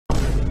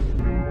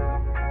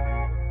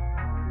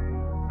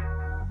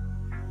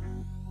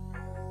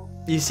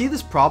You see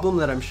this problem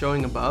that I'm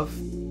showing above?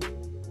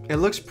 It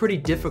looks pretty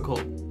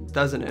difficult,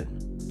 doesn't it?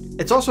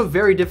 It's also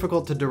very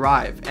difficult to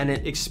derive, and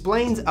it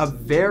explains a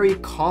very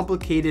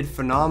complicated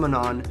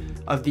phenomenon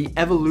of the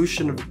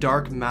evolution of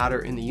dark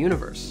matter in the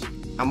universe.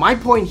 Now, my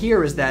point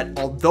here is that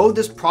although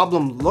this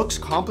problem looks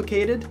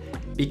complicated,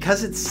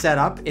 because it's set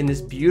up in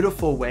this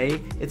beautiful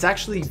way, it's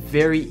actually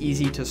very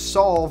easy to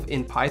solve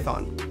in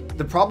Python.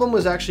 The problem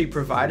was actually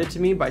provided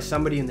to me by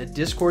somebody in the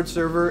Discord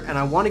server, and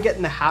I want to get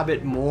in the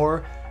habit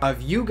more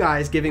of you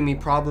guys giving me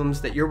problems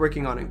that you're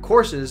working on in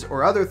courses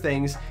or other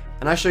things,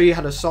 and I show you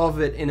how to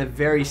solve it in a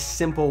very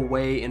simple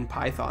way in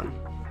Python.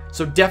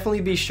 So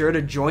definitely be sure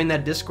to join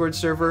that Discord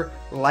server,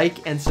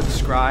 like and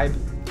subscribe,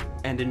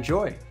 and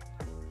enjoy.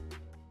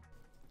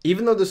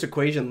 Even though this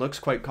equation looks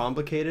quite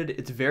complicated,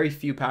 it's very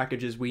few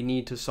packages we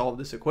need to solve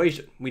this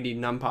equation. We need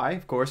NumPy,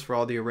 of course, for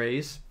all the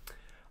arrays.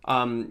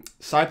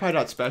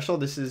 SciPy.special,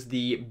 this is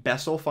the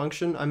Bessel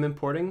function I'm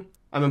importing.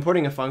 I'm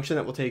importing a function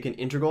that will take an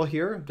integral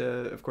here,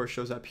 of course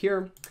shows up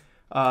here.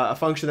 A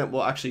function that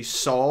will actually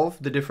solve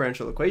the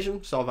differential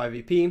equation, solve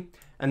IVP,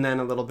 and then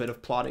a little bit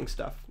of plotting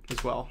stuff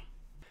as well.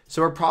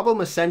 So our problem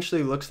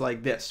essentially looks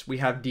like this. We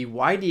have dy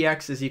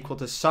dx is equal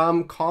to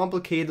some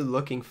complicated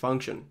looking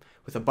function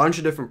with a bunch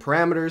of different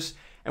parameters,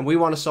 and we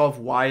want to solve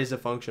y as a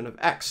function of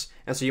x.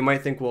 And so you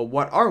might think, well,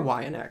 what are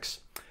y and x?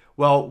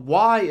 Well,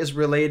 y is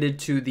related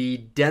to the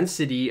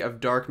density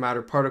of dark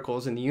matter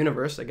particles in the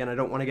universe. Again, I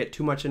don't want to get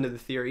too much into the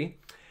theory.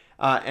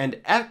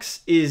 And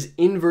x is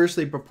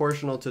inversely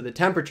proportional to the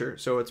temperature,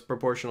 so it's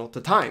proportional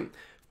to time.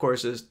 Of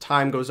course, as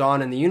time goes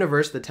on in the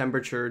universe, the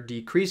temperature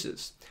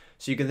decreases.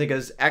 So you can think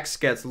as x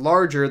gets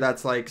larger,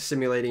 that's like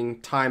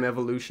simulating time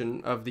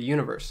evolution of the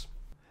universe.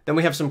 Then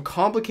we have some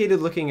complicated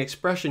looking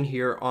expression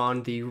here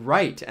on the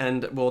right,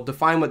 and we'll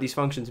define what these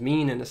functions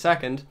mean in a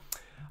second.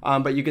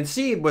 But you can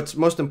see what's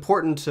most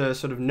important to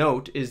sort of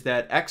note is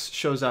that x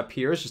shows up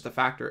here as just a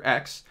factor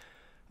x.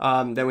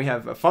 Then we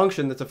have a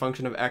function that's a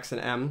function of x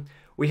and m.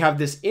 We have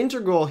this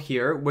integral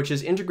here, which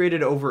is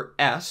integrated over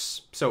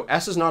s. So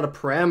s is not a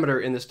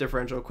parameter in this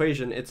differential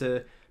equation. It's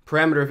a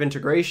parameter of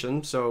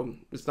integration, so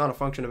it's not a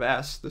function of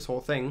s, this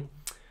whole thing.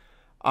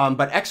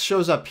 But x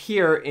shows up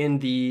here in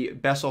the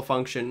Bessel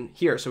function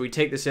here. So we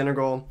take this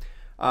integral.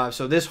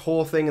 So this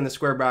whole thing in the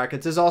square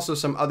brackets is also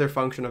some other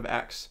function of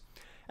x.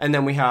 And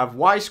then we have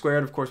y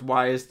squared. Of course,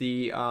 y is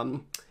the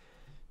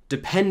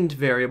dependent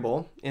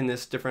variable in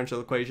this differential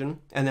equation.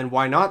 And then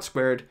y naught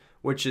squared,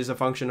 which is a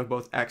function of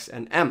both x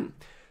and m.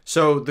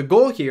 So the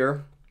goal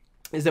here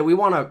is that we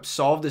want to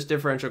solve this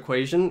differential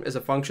equation as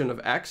a function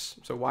of x.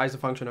 So y is a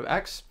function of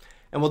x.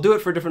 And we'll do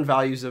it for different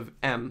values of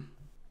m.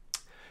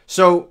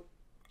 So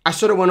I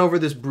sort of went over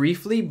this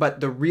briefly, but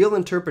the real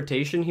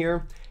interpretation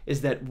here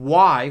is that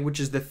y, which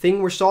is the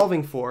thing we're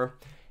solving for,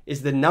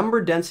 is the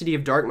number density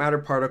of dark matter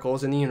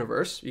particles in the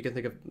universe. You can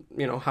think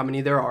of, how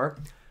many there are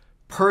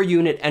per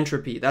unit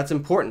entropy. That's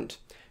important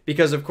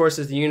because, of course,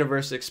 as the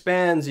universe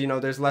expands,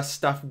 there's less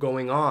stuff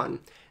going on.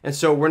 And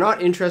so we're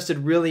not interested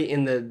really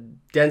in the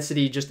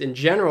density just in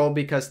general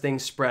because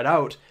things spread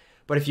out.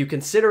 But if you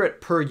consider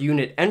it per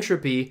unit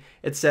entropy,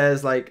 it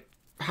says like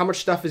how much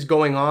stuff is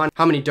going on,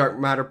 how many dark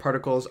matter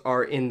particles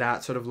are in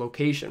that sort of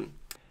location.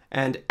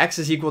 And x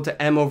is equal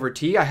to m over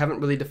t. I haven't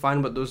really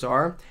defined what those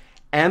are.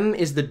 M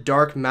is the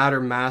dark matter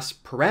mass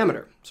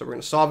parameter. So we're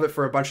going to solve it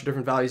for a bunch of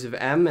different values of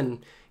m,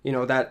 and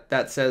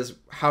that says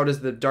how does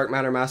the dark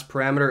matter mass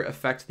parameter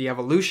affect the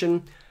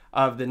evolution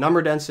of the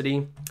number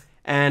density.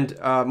 And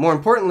more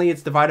importantly,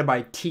 it's divided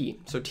by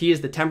t. So t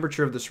is the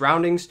temperature of the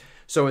surroundings.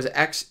 So as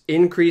x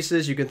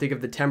increases, you can think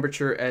of the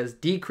temperature as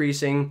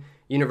decreasing,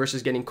 universe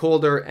is getting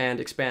colder and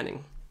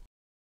expanding.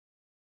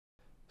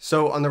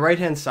 So on the right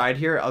hand side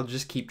here, I'll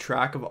just keep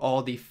track of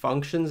all the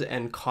functions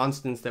and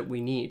constants that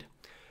we need.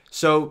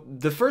 So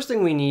the first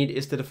thing we need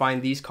is to define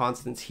these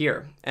constants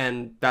here,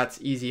 and that's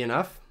easy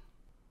enough.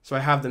 So I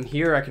have them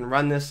here, I can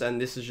run this,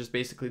 and this is just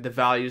basically the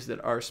values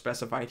that are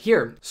specified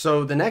here.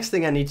 So the next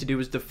thing I need to do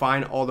is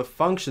define all the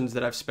functions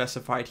that I've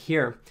specified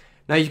here.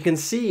 Now you can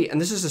see, and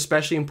this is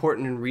especially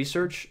important in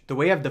research, the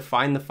way I've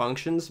defined the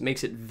functions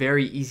makes it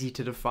very easy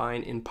to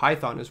define in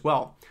Python as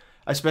well.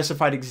 I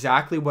specified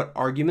exactly what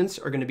arguments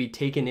are going to be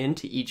taken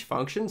into each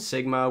function,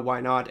 sigma, y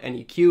naught,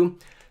 neq.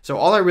 So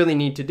all I really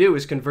need to do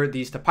is convert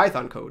these to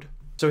Python code.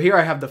 So here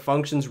I have the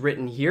functions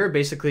written here,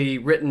 basically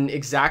written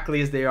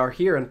exactly as they are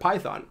here in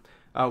Python.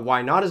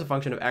 Y naught is a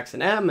function of x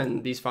and m,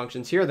 and these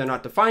functions here, they're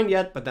not defined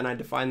yet, but then I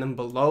define them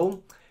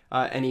below,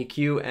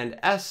 neq and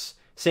s.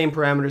 Same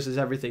parameters as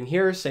everything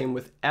here, same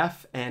with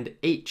f and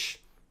h.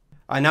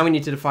 Now we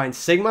need to define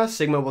sigma.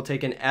 Sigma will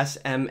take an s,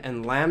 m,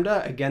 and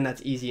lambda. Again,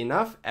 that's easy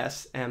enough,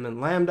 s, m, and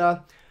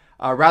lambda.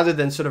 Rather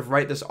than sort of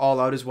write this all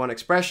out as one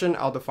expression,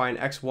 I'll define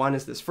x1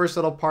 as this first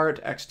little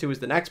part, x2 is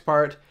the next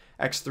part,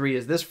 x3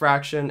 is this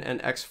fraction,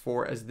 and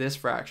x4 as this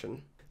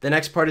fraction. The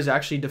next part is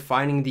actually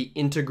defining the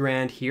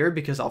integrand here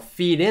because I'll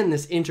feed in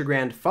this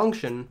integrand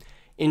function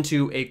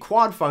into a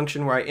quad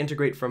function where I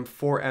integrate from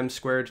 4m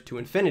squared to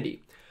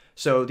infinity.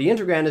 So the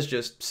integrand is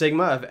just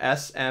sigma of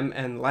s, m,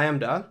 and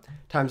lambda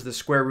times the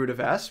square root of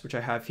s, which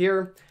I have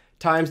here,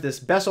 times this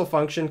Bessel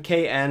function,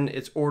 kn,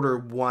 it's order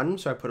 1,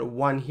 so I put a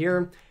 1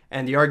 here,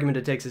 and the argument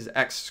it takes is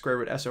x square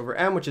root s over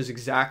m, which is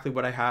exactly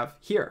what I have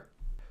here.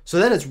 So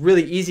then it's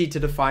really easy to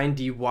define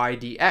dy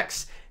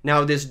dx.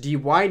 Now this dy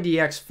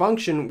dx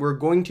function we're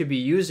going to be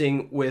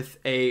using with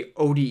a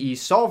ODE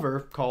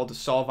solver called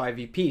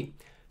solve_IVP.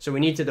 So we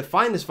need to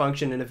define this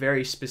function in a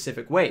very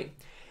specific way.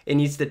 It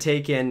needs to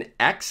take in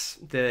x,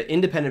 the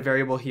independent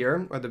variable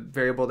here, or the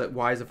variable that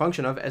y is a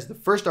function of, as the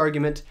first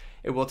argument.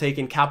 It will take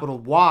in capital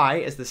Y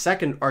as the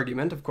second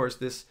argument. Of course,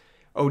 this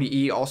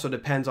ODE also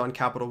depends on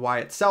capital Y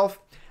itself.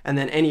 And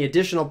then any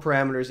additional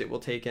parameters it will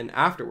take in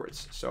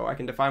afterwards. So I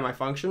can define my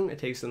function. It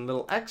takes in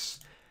little x,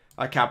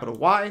 capital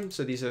Y.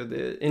 So these are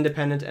the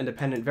independent and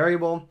dependent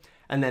variable.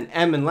 And then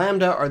m and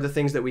lambda are the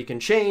things that we can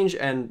change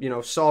and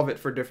solve it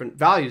for different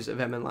values of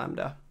m and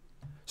lambda.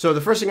 So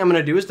the first thing I'm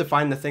going to do is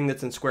define the thing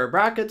that's in square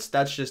brackets.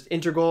 That's just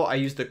integral. I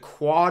use the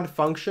quad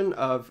function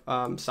of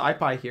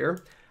SciPy here.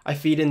 I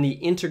feed in the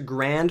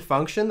integrand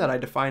function that I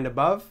defined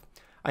above.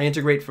 I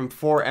integrate from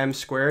 4m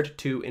squared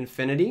to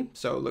infinity.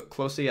 So look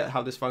closely at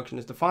how this function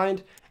is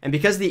defined. And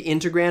because the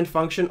integrand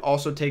function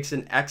also takes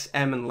in x,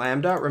 m, and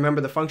lambda,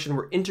 remember the function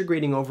we're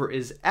integrating over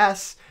is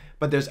s,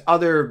 but there's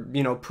other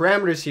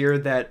parameters here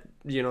that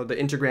the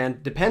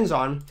integrand depends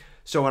on.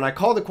 So when I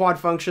call the quad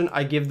function,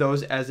 I give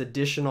those as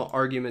additional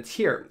arguments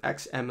here,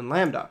 x, m, and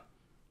lambda.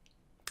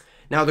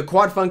 Now the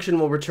quad function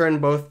will return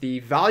both the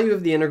value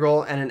of the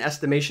integral and an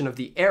estimation of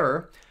the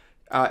error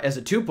as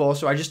a tuple.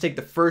 So I just take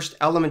the first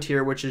element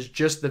here, which is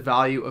just the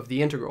value of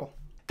the integral.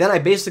 Then I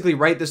basically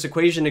write this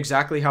equation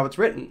exactly how it's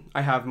written.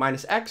 I have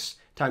minus x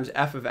times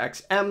f of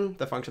xm,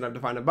 the function I've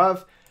defined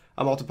above,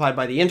 multiplied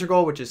by the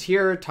integral, which is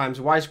here, times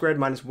y squared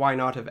minus y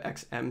naught of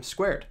xm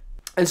squared.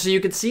 And so you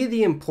could see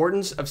the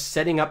importance of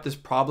setting up this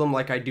problem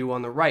like I do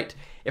on the right.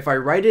 If I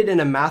write it in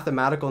a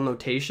mathematical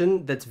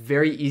notation that's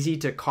very easy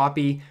to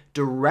copy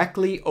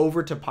directly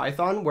over to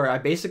Python, where I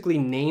basically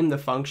name the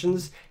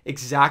functions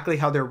exactly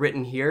how they're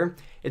written here,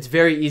 it's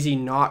very easy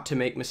not to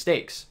make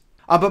mistakes.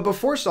 But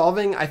before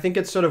solving, I think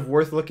it's sort of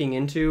worth looking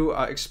into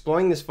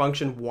exploring this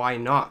function y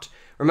naught.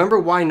 Remember,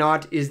 y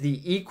naught is the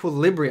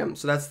equilibrium,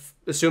 so that's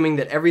assuming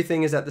that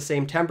everything is at the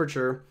same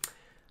temperature,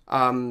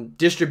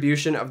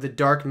 distribution of the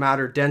dark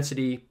matter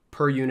density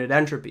per unit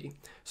entropy.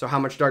 So how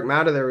much dark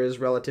matter there is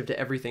relative to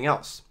everything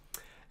else.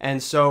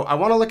 And so I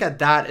want to look at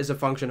that as a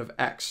function of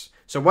x.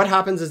 So what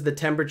happens is the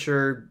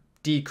temperature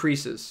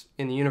decreases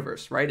in the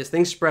universe, right? As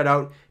things spread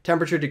out,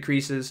 temperature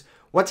decreases.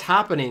 What's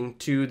happening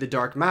to the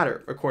dark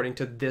matter according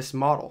to this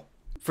model?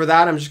 For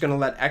that, I'm just going to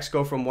let x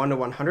go from 1 to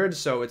 100.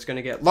 So it's going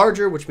to get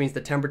larger, which means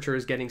the temperature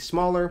is getting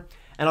smaller.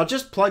 And I'll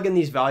just plug in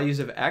these values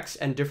of x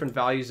and different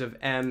values of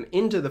m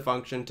into the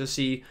function to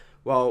see,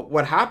 well,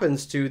 what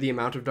happens to the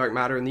amount of dark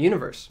matter in the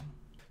universe.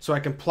 So I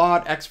can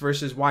plot x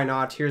versus y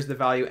naught. Here's the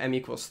value m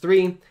equals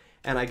 3.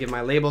 And I give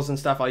my labels and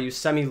stuff. I'll use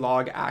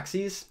semi-log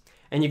axes.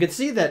 And you can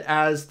see that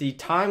as the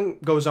time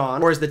goes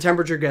on, or as the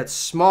temperature gets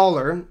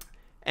smaller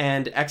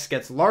and x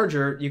gets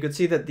larger, you can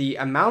see that the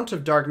amount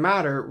of dark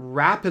matter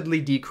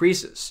rapidly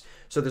decreases.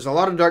 So there's a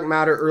lot of dark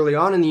matter early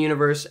on in the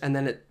universe, and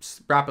then it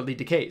rapidly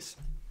decays.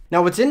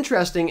 Now what's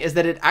interesting is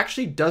that it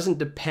actually doesn't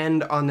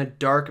depend on the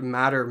dark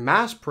matter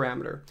mass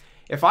parameter.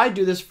 If I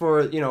do this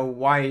for,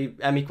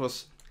 m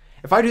equals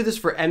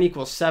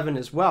 7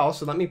 as well,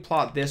 so let me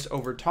plot this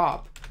over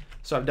top.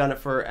 So I've done it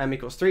for m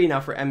equals 3,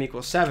 now for m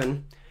equals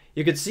 7.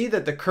 You could see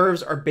that the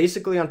curves are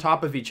basically on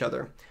top of each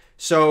other.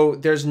 So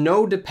there's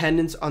no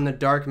dependence on the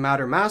dark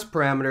matter mass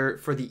parameter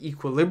for the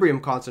equilibrium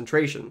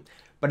concentration.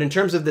 But in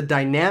terms of the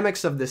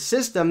dynamics of the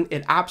system,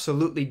 it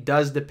absolutely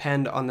does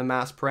depend on the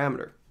mass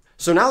parameter.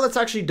 So now let's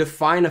actually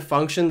define a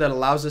function that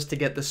allows us to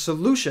get the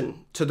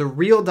solution to the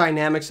real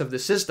dynamics of the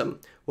system.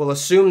 We'll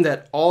assume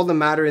that all the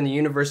matter in the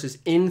universe is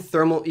in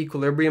thermal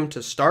equilibrium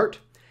to start,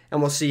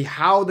 and we'll see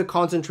how the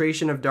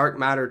concentration of dark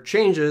matter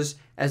changes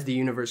as the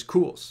universe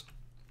cools.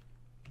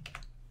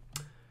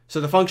 So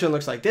the function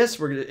looks like this.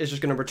 It's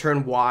just going to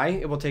return y.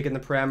 It will take in the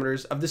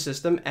parameters of the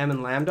system, m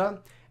and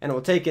lambda, and it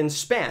will take in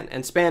span.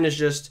 And span is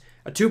just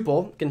a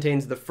tuple,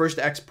 contains the first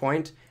x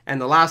point and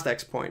the last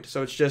x point.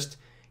 So it's just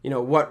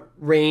what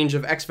range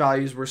of x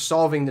values we're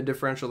solving the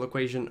differential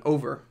equation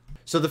over.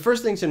 So the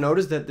first thing to note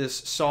is that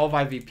this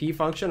solve_IVP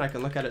function, I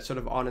can look at it sort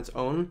of on its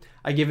own.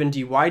 I give in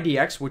dy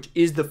dx, which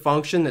is the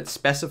function that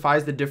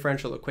specifies the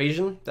differential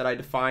equation that I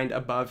defined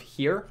above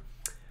here.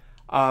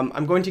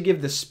 I'm going to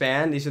give the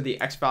span, these are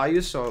the x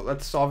values, so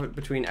let's solve it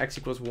between x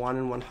equals 1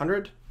 and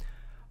 100.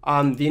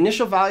 The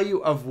initial value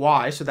of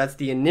y, so that's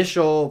the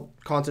initial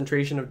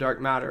concentration of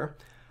dark matter,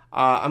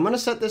 I'm going to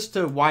set this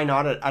to y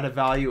naught at a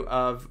value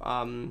of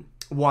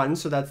 1,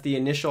 so that's the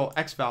initial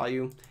x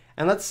value,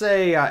 and let's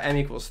say m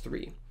equals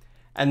 3.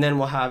 And then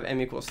we'll have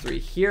m equals 3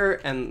 here,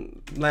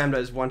 and lambda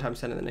is 1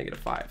 times 10 to the negative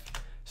 5.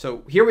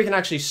 So here we can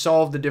actually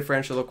solve the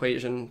differential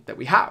equation that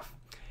we have.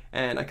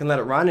 And I can let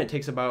it run. It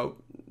takes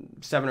about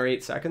 7 or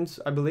 8 seconds,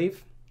 I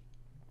believe.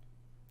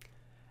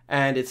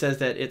 And it says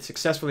that it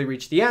successfully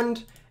reached the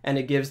end, and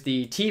it gives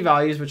the t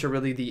values, which are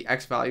really the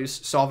x values.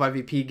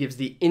 Solve_IVP gives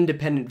the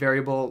independent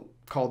variable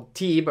called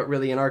t, but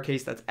really in our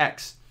case that's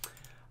x.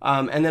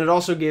 And then it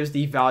also gives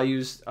the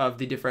values of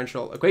the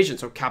differential equation,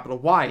 so capital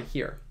Y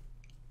here.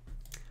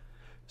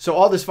 So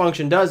all this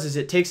function does is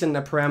it takes in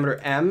the parameter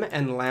m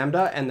and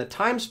lambda and the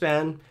time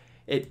span,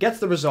 it gets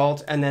the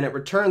result, and then it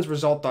returns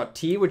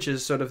result.t, which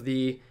is sort of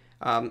the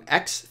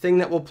x thing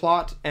that we'll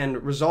plot,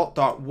 and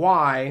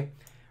result.y.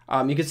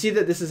 You can see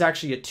that this is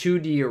actually a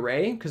 2D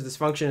array because this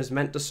function is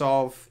meant to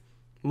solve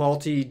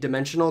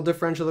multi-dimensional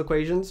differential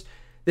equations.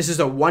 This is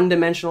a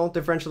one-dimensional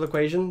differential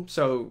equation,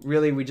 so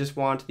really we just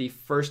want the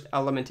first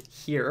element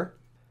here,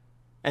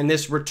 and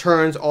this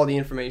returns all the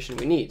information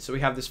we need. So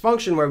we have this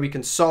function where we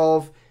can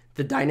solve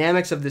the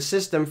dynamics of the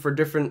system for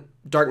different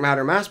dark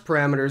matter mass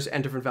parameters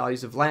and different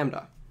values of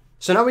lambda.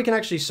 So now we can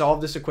actually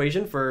solve this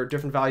equation for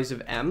different values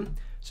of m.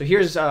 So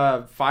here's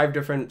 5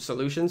 different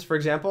solutions, for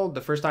example.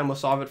 The first time we'll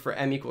solve it for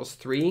m equals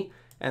 3,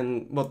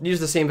 and we'll use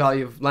the same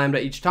value of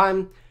lambda each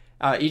time.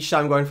 Each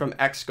time going from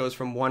x goes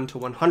from 1 to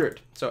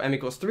 100. So m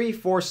equals 3,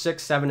 4,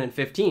 6, 7, and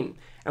 15.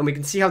 And we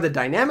can see how the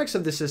dynamics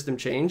of the system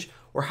change,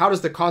 or how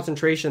does the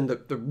concentration,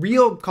 the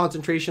real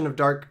concentration of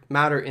dark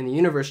matter in the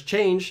universe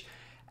change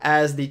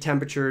as the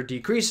temperature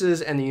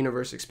decreases and the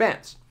universe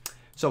expands.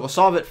 So we'll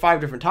solve it 5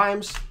 different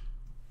times.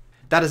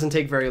 That doesn't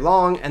take very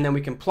long, and then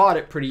we can plot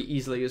it pretty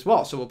easily as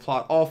well. So we'll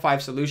plot all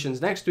 5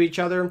 solutions next to each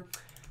other.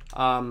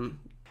 And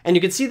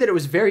you can see that it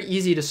was very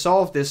easy to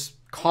solve this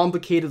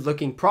complicated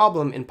looking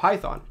problem in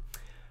Python.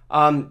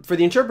 For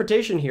the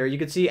interpretation here, you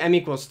can see m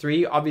equals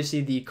 3,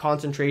 obviously the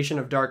concentration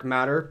of dark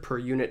matter per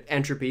unit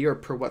entropy, or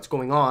per what's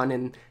going on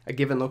in a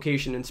given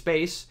location in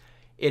space.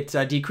 It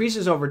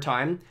decreases over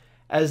time.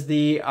 As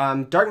the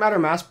dark matter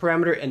mass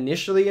parameter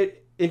initially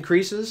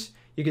increases,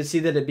 you can see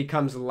that it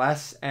becomes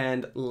less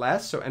and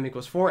less, so m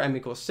equals 4, m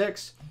equals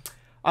 6.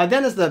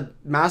 Then as the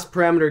mass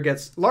parameter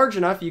gets large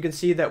enough, you can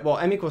see that, well,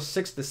 m equals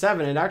 6 to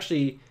 7, it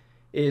actually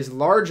is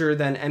larger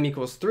than m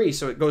equals 3,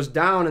 so it goes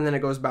down and then it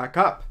goes back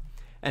up.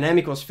 And m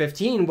equals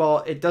 15,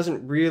 well, it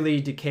doesn't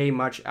really decay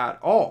much at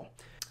all.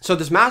 So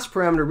this mass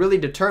parameter really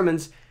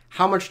determines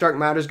how much dark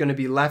matter is going to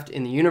be left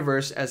in the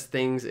universe as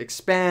things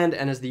expand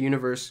and as the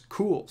universe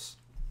cools.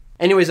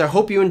 Anyways, I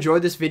hope you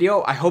enjoyed this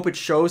video. I hope it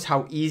shows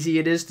how easy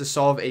it is to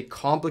solve a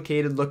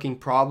complicated looking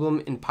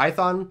problem in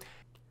Python.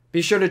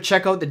 Be sure to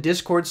check out the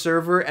Discord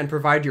server and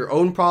provide your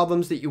own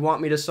problems that you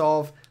want me to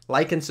solve.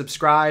 Like and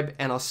subscribe,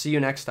 and I'll see you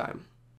next time.